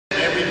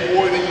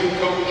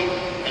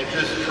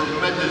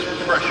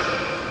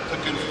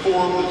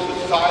conform to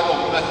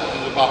societal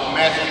messages about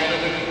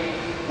masculinity,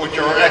 which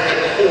are at the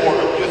core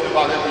of just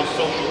about every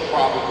social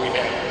problem we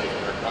have in this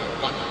American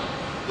country.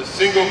 The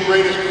single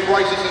greatest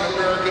crisis in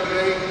America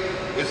today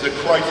is the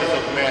crisis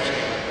of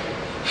masculinity.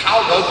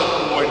 How does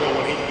a boy know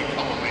when he can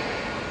become a man?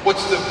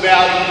 What's the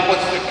value,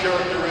 what's the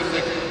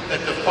characteristic that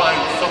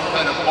defines some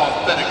kind of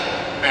authentic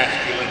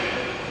masculinity?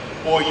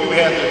 Boy, you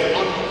have this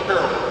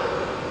unparalleled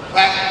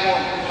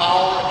platform,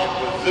 power, and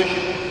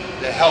position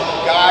to help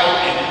guide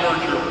and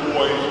nurture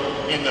boys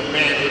in the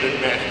manhood and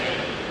masculinity.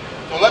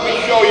 So let me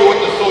show you what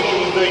the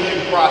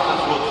socialization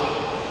process looks like.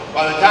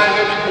 By the time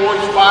every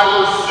boy's 5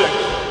 or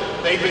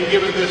 6, they've been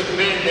given this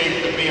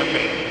mandate to be a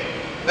man.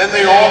 Then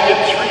they all get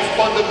 3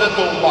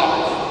 fundamental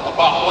lies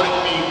about what it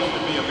means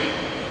to be a man.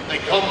 They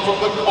come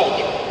from the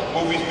culture,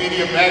 movies,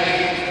 media,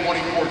 magazines,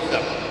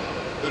 24/7.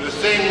 They're the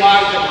same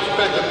lies that were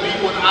fed to me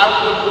when I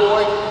was a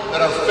boy that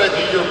are fed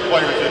to your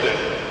players today.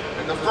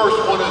 And the first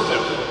one is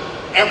this.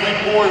 Every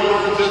boy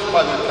learns this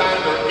by the time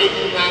they're 8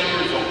 and 9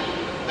 years old.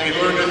 They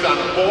learn this on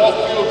ball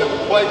fields and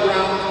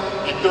playgrounds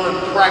and during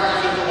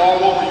practices all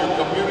over your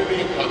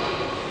community and country.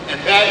 And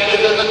that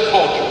is in the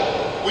culture.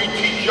 We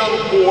teach young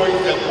boys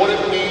that what it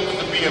means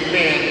to be a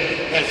man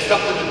has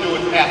something to do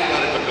with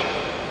athletic ability.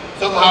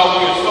 Somehow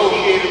we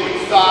associate it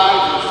with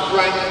size or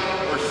strength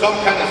or some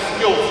kind of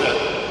skill set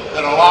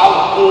that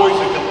allows boys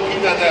to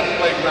compete on that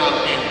playground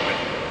and win.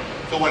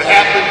 So what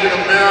happens in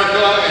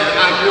America and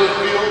on your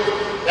field,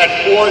 that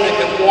boy that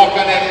can walk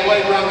on that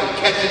playground and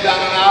catch it down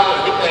and out or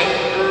hit the hand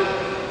curve,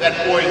 that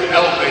boy is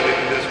elevated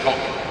in this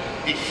culture.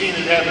 He's seen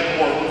as having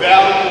more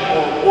value,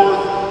 more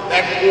worth.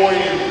 That boy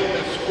is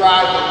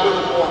ascribed a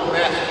little more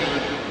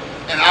masculine.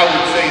 And I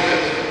would say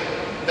this,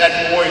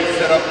 that boy is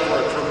set up for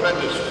a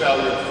tremendous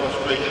failure and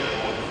frustration in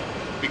life.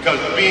 Because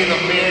being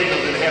a man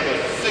doesn't have a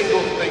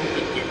single thing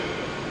to do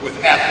with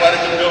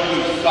athletic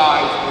ability,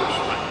 size, or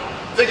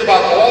strength. Think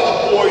about all the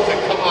boys that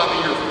come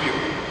onto your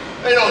field.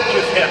 They don't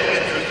just have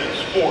interest in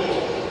sports.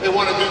 They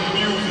want to do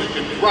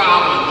music and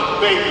drama and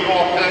debate and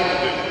all kinds of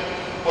things.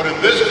 But in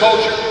this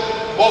culture,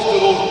 most of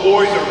those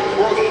boys are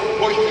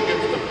pushed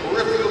against the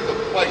periphery of the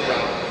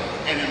playground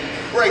and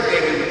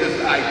impregnated with this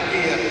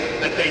idea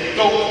that they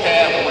don't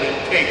have what it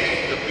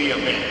takes to be a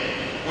man,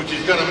 which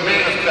is going to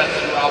manifest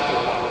throughout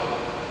their life.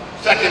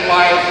 Second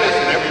lie is this,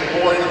 and every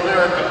boy in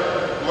America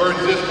learns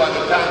this by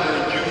the time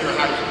they're in junior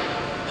high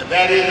school. And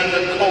that is, in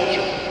the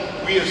culture,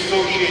 we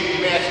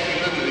associate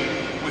masculinity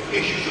with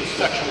issues of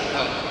sexual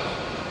conduct.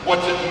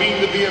 What's it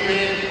mean to be a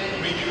man? It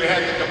means you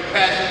have the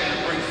capacity to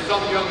bring some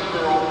young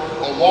girl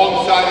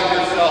alongside of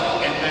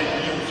yourself and then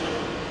use her.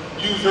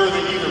 Use her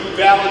to either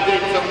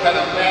validate some kind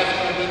of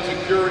masculine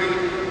insecurity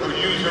or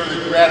use her to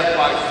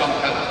gratify some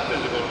kind of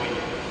physical need.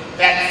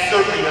 That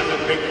certainly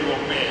doesn't make you a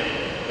man.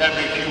 That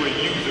makes you a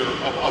user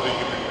of other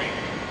human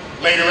beings.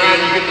 Later on,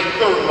 you get the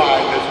third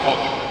lie in this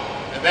culture,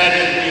 and that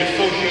is we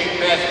associate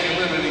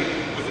masculinity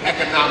with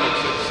economic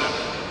success.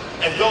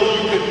 As though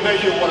you could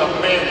measure what a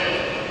man is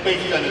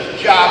based on his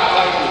job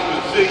title,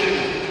 his position,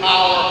 his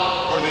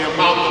power, or the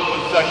amount of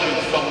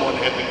possessions someone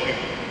has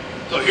accumulated.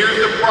 So here's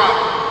the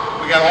problem.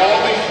 We got all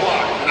these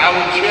lies, and I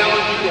would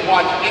challenge you to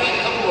watch any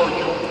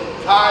commercial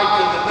tied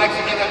to the next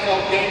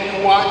NFL game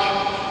you watch,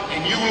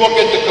 and you look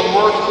at the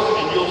commercials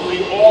and you'll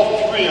see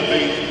all 3 of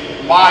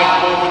these lies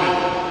woven in.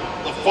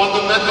 The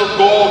fundamental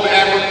goal of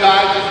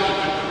advertising is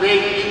to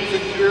create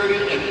insecurity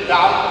and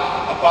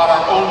doubt about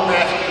our own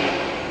masculinity.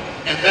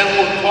 And then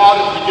we're taught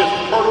if we just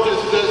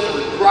purchase this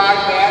or drive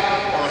that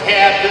or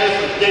have this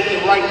or date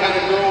the right kind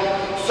of girl,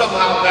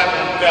 somehow that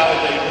will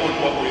validate who and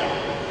what we are.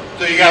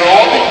 So you got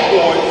all these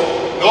boys,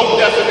 no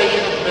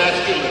definition of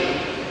masculinity.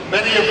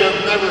 Many of them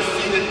never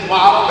seen it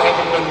modeled,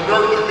 haven't been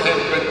nurtured,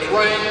 haven't been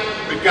trained.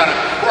 We've got a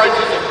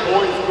crisis of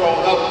boys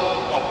growing up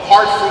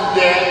apart from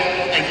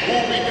dad, and who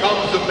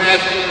becomes the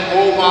masculine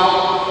role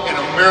model in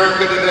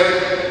America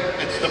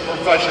today? It's the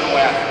professional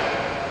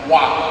athlete.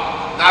 Why?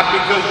 Not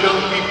because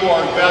young people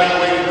are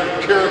evaluating their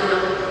character,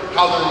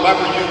 how they're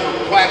leveraging their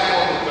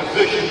platform or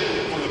position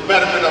for the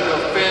benefit of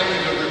their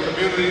families or their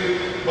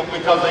communities, but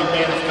because they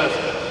manifest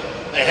this.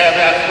 They have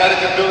athletic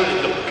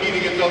ability to compete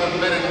against other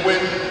men and win.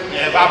 They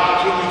have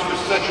opportunities for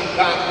sexual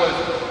conquest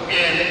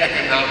and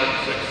economic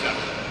success.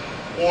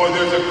 Or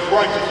there's a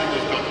crisis in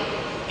this country.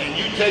 And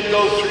you take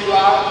those 3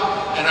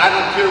 lies, and I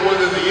don't care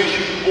whether the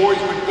issue is boys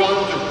with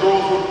guns or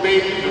girls with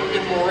babies or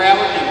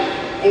immorality,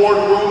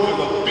 boardrooms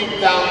or the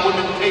beat-down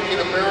women take in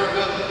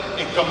America,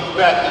 it comes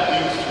back to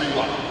these 3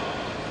 lies.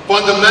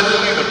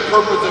 Fundamentally, the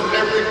purpose of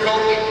every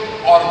coach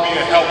ought to be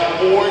to help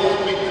boys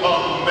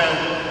become men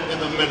in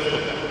the midst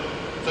of them.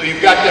 So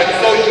you've got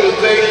that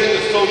socialization,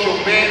 the social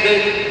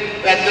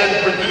mandate, that then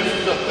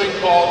produces a thing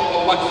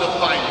called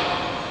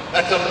alexithymia.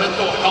 That's a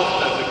mental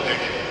health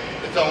designation.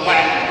 It's a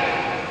Latin.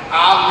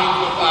 A means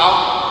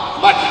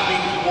without, lex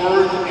means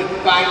words, and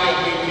thymia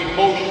means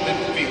emotions and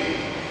feelings.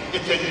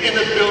 It's an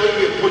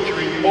inability to put your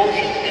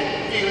emotions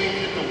and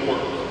feelings into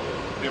words.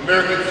 The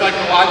American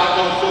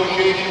Psychological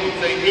Association would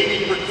say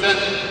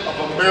 80% of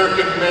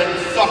American men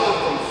suffer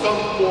from some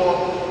form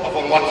of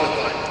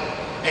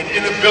alexithymia, an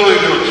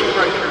inability to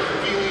express your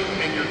feelings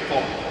and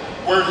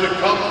Where does it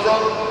come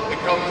from? It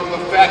comes from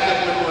the fact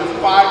that when we were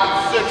 5 and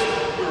 6,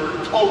 we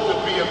were told to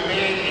be a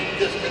man and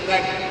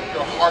disconnect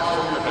your heart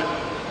from your head.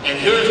 And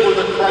here's where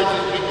the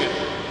crisis begins.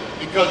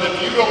 Because if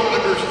you don't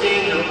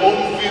understand your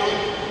own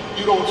feelings,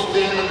 you don't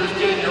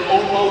understand your own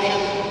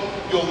emotions,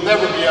 you'll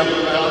never be able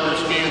to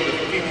understand the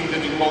feelings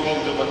and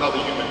emotions of another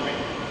human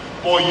being.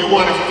 Boy, you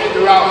want to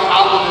figure out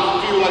how does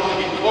it feel like to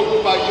be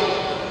coached by you,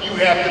 you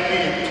have to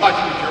be in touch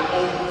with your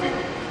own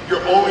feelings, your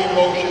own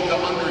emotions, to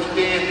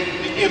understand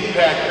the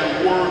impact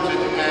your words and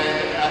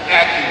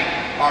actions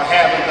are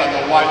having on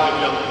the lives of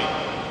young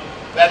people.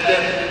 That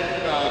then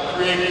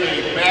creates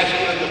a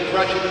masculine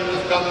depression in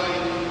this country,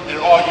 and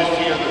all you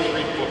see are the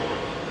 3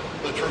 footprints.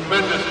 The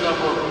tremendous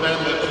number of men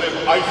that live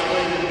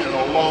isolated and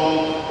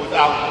alone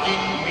without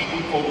deep,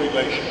 meaningful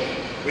relations.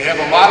 We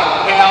have a lot of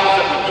pals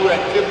that we do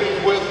activities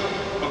with,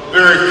 but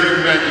very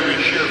few men do we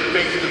share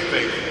face to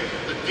face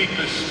the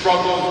deepest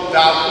struggles,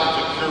 doubts, and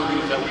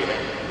insecurities that we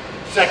have.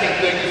 Second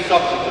thing is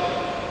substance abuse.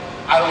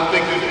 I don't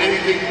think there's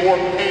anything more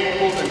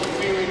painful than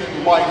feeling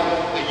in life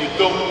that you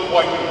don't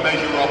quite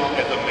measure up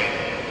as a man.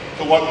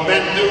 So what men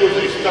do is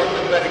they start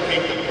to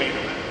medicate the pain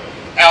of it.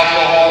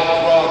 Alcohol,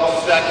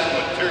 drugs, sex,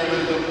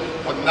 materialism,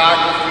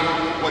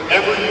 pornography,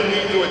 whatever you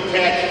need to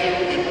attach to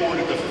in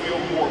order to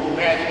feel more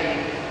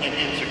masculine and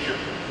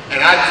insecure. And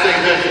I'd say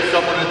this as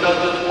someone that does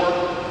this work,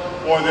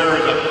 or there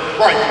is a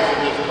crisis in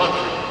this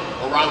country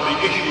around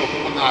the issue of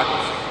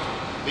pornography.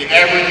 The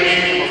average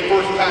age of a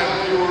first-time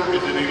viewer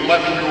is an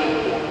 11-year-old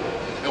boy.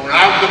 And when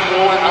I was a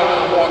boy, I would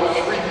have walked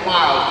 3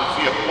 miles to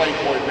see a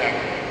Playboy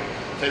magazine.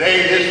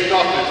 Today, this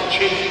stuff is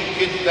chasing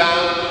kids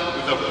down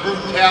with a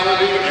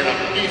brutality and a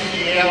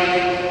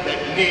bestiality that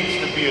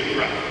needs to be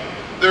addressed.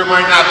 There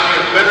might not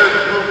be a better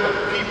group of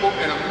people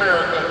in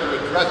America to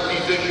address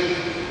these issues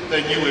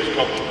than you as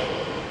coaches.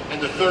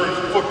 And the third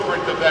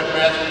footprint of that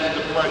masculine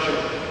depression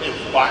is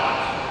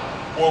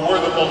violence. Well,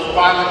 we're the most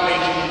violent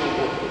nation in the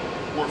world.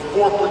 We're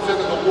 4%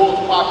 of the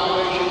world's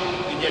population,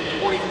 and yet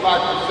 25%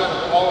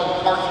 of all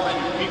incarcerated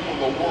people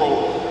in the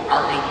world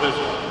are in this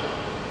country.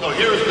 So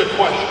here's the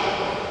question.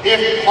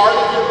 If part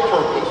of your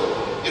purpose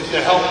is to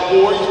help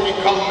boys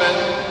become men,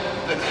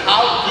 then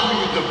how do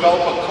you develop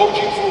a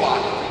coaching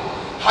philosophy?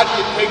 How do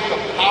you take the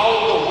power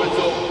of the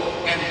whistle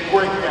and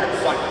break that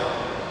cycle?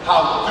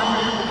 How do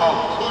you,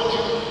 how could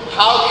you,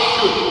 how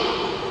should you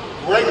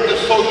break the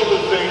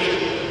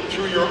socialization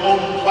through your own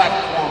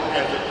platform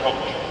as a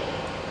coach?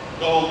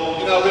 So,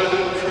 you know, there's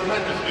a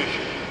tremendous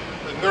issue.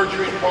 The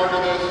nurturing part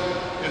of this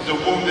is the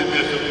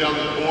woundedness of young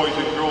boys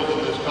and girls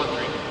in this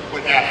country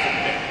with absent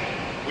dads.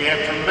 We have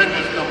a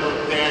tremendous number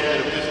of dads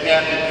that have just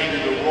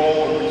abdicated the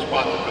role and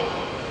responsibility.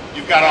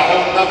 You've got a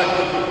whole other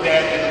group of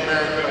dads in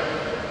America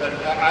that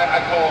I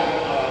call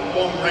them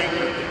Lone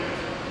Ranger dads.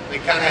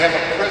 They kind of have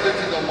a presence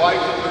in the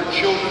lives of their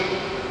children,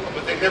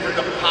 but they never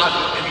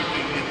deposit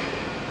anything in it.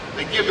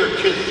 They give their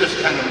kids this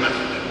kind of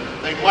message.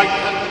 They might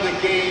come to the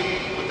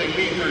game, but they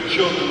leave their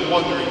children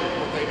wondering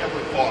what they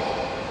ever thought of.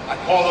 I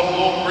call them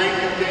Lone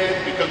Ranger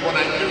dads because when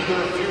I do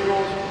their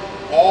funerals,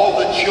 all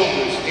the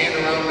children stand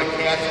around the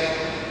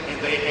casket and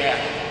they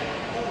ask,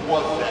 who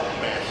was that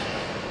master?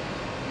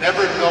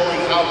 Never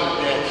knowing how their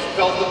dads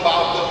felt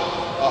about them,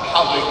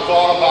 how they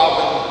thought about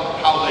them,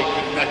 how they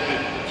connected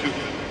to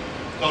them.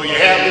 So you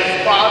have this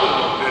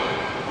fatherhood that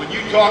when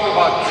you talk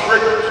about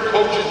triggers,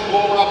 coaches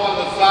blowing up on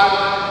the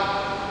sideline,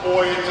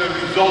 boy, it's a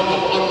result of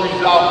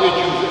unresolved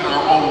issues in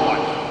our own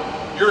life.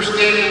 You're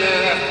standing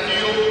in that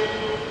field,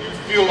 you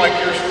feel like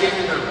you're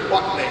standing there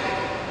butt naked.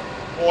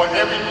 Or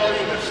everybody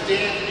that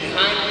stands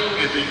behind you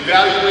is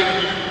evaluating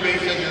you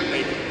based on your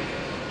naked.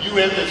 You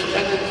have this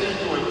tendency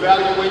to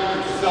evaluate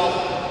yourself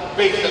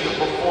based on the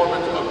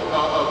performance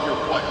of your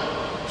play.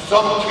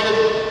 Some kid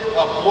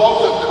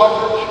blows a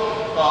coverage,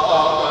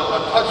 a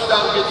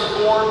touchdown gets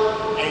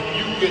scored, and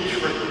you get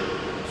triggered.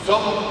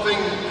 Something,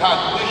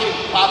 cognition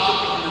pops up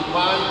in your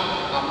mind.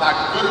 I'm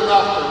not good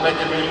enough. They're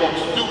making me look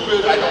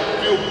stupid. I don't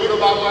feel good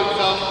about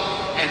myself.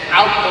 And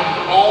out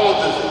comes all of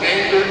this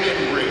anger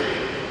and rage.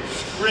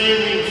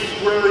 Screaming,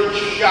 swearing,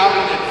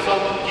 shouting at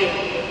some kid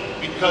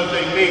because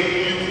they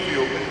made you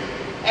feel bad.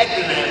 That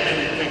didn't have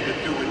anything to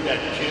do with that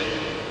kid.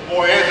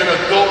 Boy, as an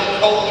adult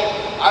coach,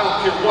 I don't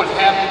care what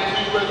happened to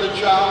you as a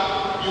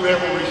child, you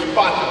have a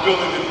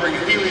responsibility to bring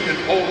healing and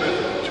wholeness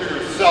to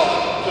yourself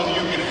so that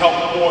you can help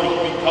boys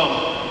become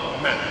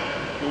men.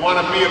 You want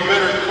to be a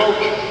better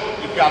coach,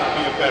 you've got to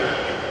be a better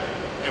human.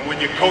 And when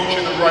you coach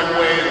in the right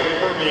way,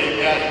 it'll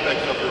permeate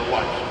aspects of your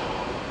life.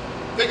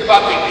 Think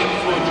about the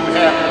influence you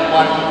have in the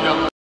lives of young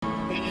people.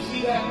 Can you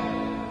see that?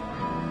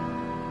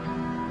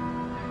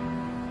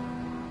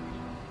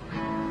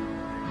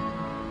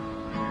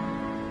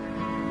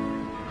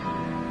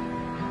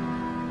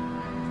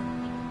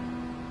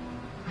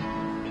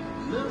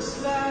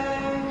 Looks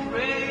like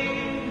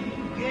rain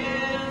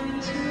again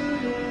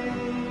today.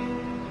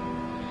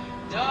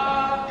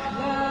 Dark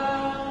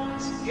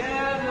clouds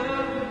gather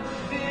and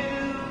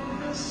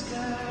fill the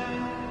sky.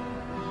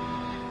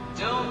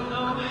 Don't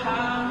know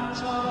how to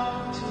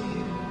talk to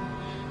you,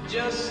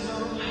 just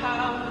know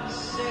how to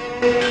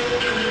say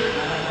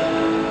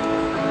goodbye.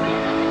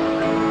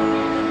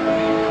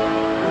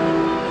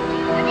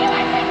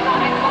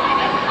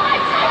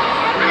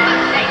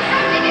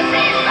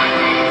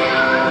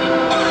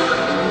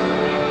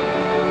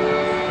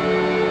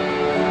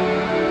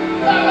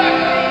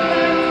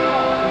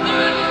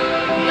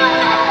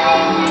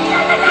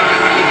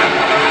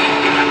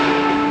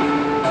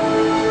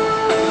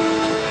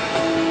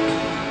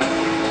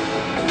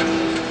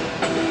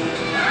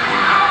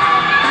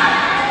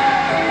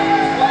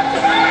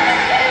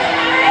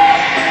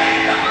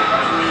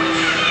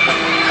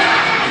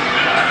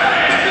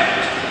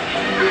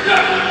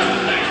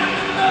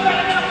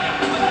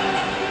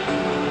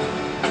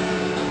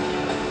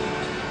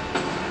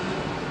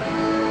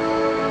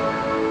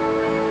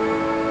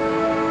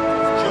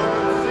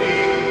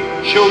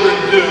 children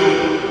do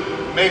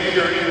make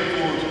your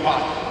influence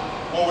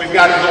positive. What we've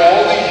got is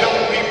all these young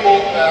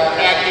people that are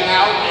acting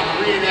out and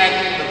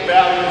reenacting the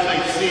values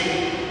they see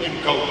in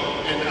coaching,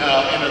 in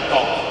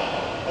adults.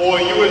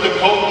 Or you as a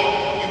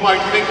coach, you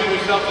might think to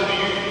yourself as a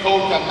youth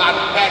coach, I'm not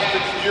Pat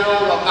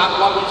Fitzgerald, I'm not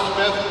Lovie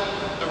Smith.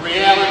 The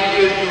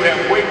reality is you have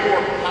way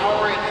more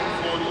power and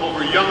influence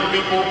over young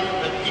people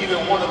than either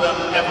one of them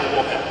ever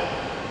will have.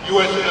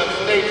 U.S.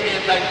 State's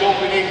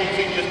Anti-Doping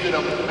Agency just did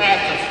a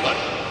massive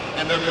study,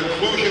 and their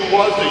conclusion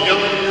was the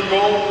younger you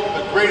go,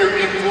 the greater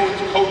influence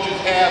coaches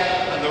have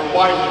on their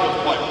lives of the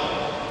players.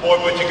 Boy,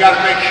 but you got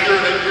to make sure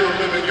that you're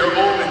living your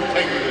own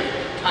integrity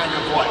kind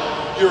of life.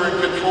 You're in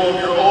control of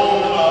your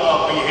own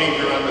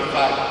behavior on the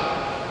side.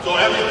 So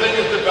everything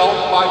is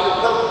developed by your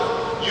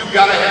purpose. You've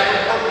got to have a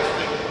purpose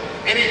thing.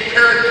 Any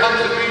parent comes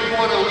to me, you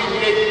want to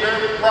alleviate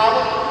parent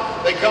problem,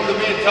 they come to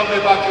me and tell me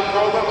about your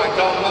program, I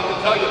tell them, let me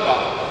tell you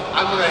about it.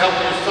 I'm going to help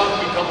your son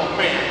become a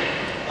man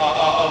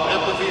of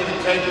empathy and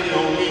integrity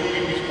who will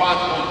be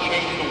responsible and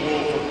change the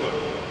world for good.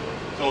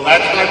 So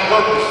that's my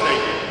purpose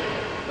statement.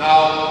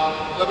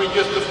 Now, let me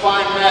just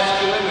define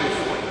masculinity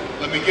for you.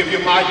 Let me give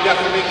you my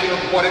definition of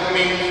what it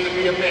means to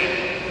be a man.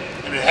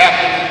 And it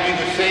happens to be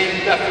the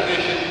same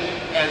definition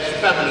as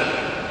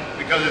femininity,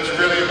 because it's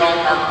really about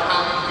our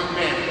common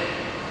humanity.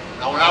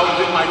 Now, when I was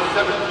in my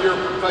 7th year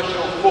of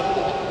professional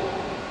football,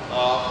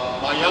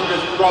 my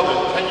youngest brother,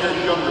 10 years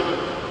younger than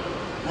me,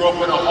 grew up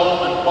in a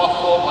home in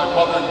Buffalo. My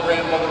mother and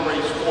grandmother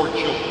raised 4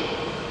 children.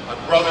 My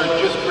brother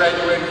just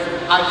graduated from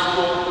high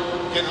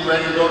school, getting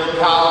ready to go to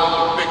college,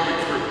 a big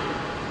recruit.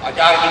 I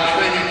got him in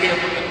training camp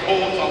with the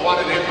Colts. I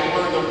wanted him to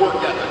learn the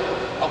work ethic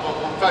of a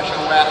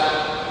professional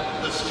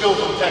athlete, the skills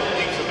and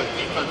techniques of a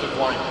defensive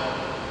lineman.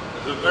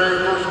 The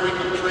very first week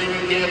of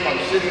training camp,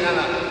 I'm sitting on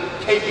a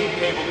taping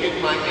table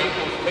getting my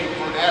ankles taped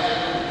for an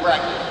afternoon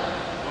practice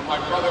when my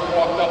brother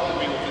walked up to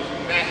me with this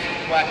massive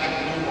black and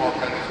blue mark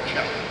on his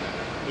chest.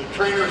 The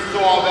trainer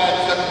saw that,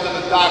 sent him to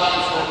the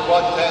doctors for a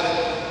blood test.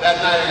 That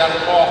night I got a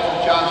call from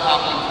Johns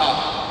Hopkins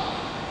Hospital.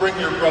 Bring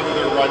your brother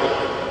there right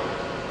away.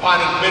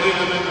 Upon admitting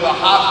him into the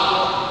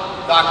hospital,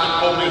 the doctor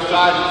pulled me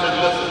aside and said,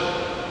 listen,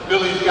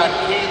 Billy's got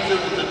cancer.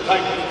 It's a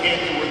type of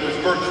cancer where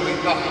there's virtually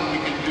nothing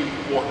we can do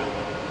for him.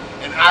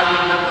 And I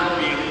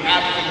remember being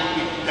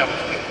absolutely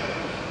devastated.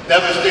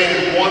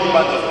 Devastated, one,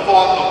 by the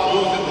thought of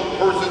losing the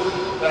person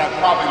that I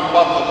probably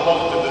loved the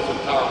most in this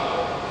entire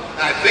world.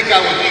 And I think I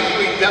was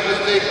equally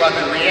devastated by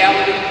the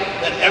reality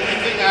that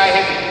everything I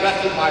had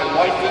invested my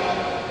life in,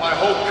 my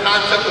whole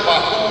concept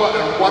about who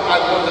and what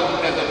I was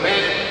as a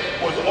man,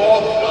 was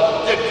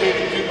all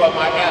dictated to by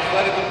my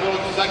athletic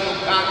ability, sexual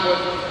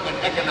conduct, and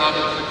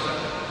economic success.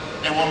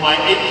 And when my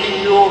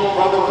 18-year-old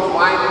brother was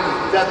lying on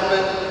his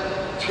deathbed,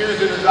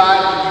 tears in his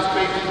eyes when he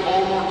faced his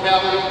own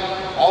mortality,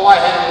 all I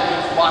had was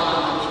his locker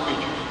room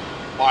speeches.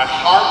 My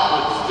heart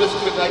was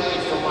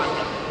disconnected from my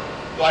head.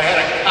 So I had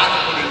a cot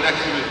put in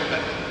next to his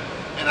bed.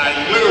 And I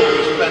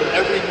literally spent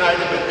every night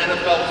of the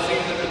NFL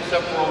season,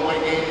 except for away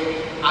games,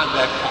 on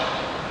that cot.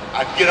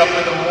 I'd get up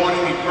in the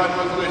morning, eat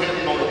breakfast with him,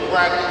 go to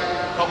practice,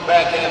 come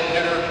back, have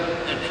dinner,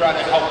 and try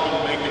to help him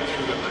make it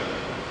through the night.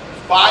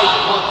 5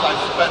 months I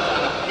spent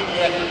on a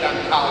pediatric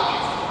oncology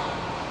floor.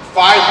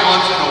 5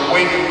 months in a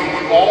waiting room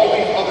with all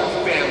these other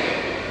families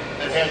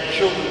that had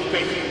children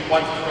facing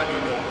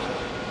life-threatening illnesses.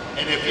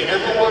 And if you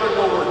ever want to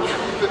know where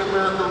truth in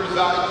America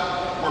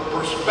resides, where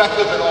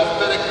perspective and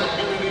authentic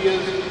community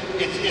is,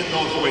 it's in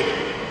those waiting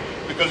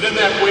rooms. Because in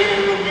that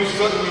waiting room, you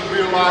suddenly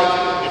realize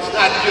it's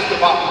not just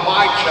about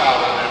my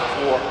child on that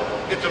floor,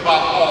 it's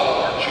about all of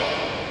our children.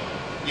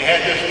 You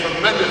had this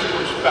tremendous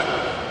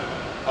perspective.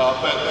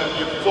 But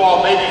you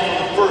saw maybe for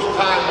the first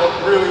time what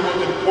really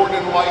was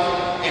important in life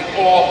in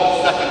all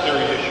the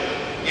secondary issues.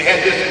 You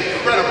had this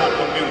incredible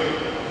community.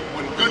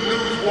 When good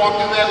news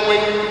walked in that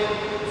waiting room,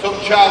 some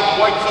child's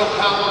white cell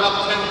count went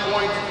up 10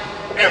 points,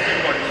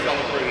 everybody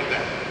celebrated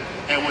that.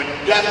 And when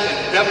death and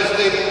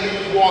devastating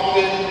news walked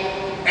in,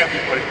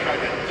 everybody tried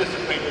to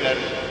dissipate that.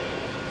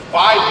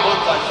 5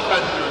 months I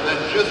spent there, and then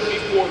just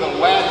before the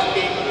last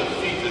game of the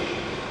season,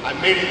 I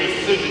made a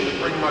decision to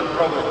bring my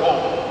brother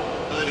home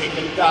so that he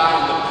could die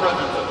in the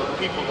presence of the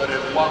people that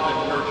had loved and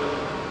nurtured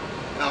him.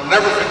 And I'll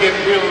never forget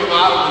wheeling him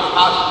out of his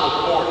hospital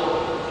port,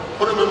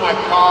 put him in my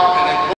car, and I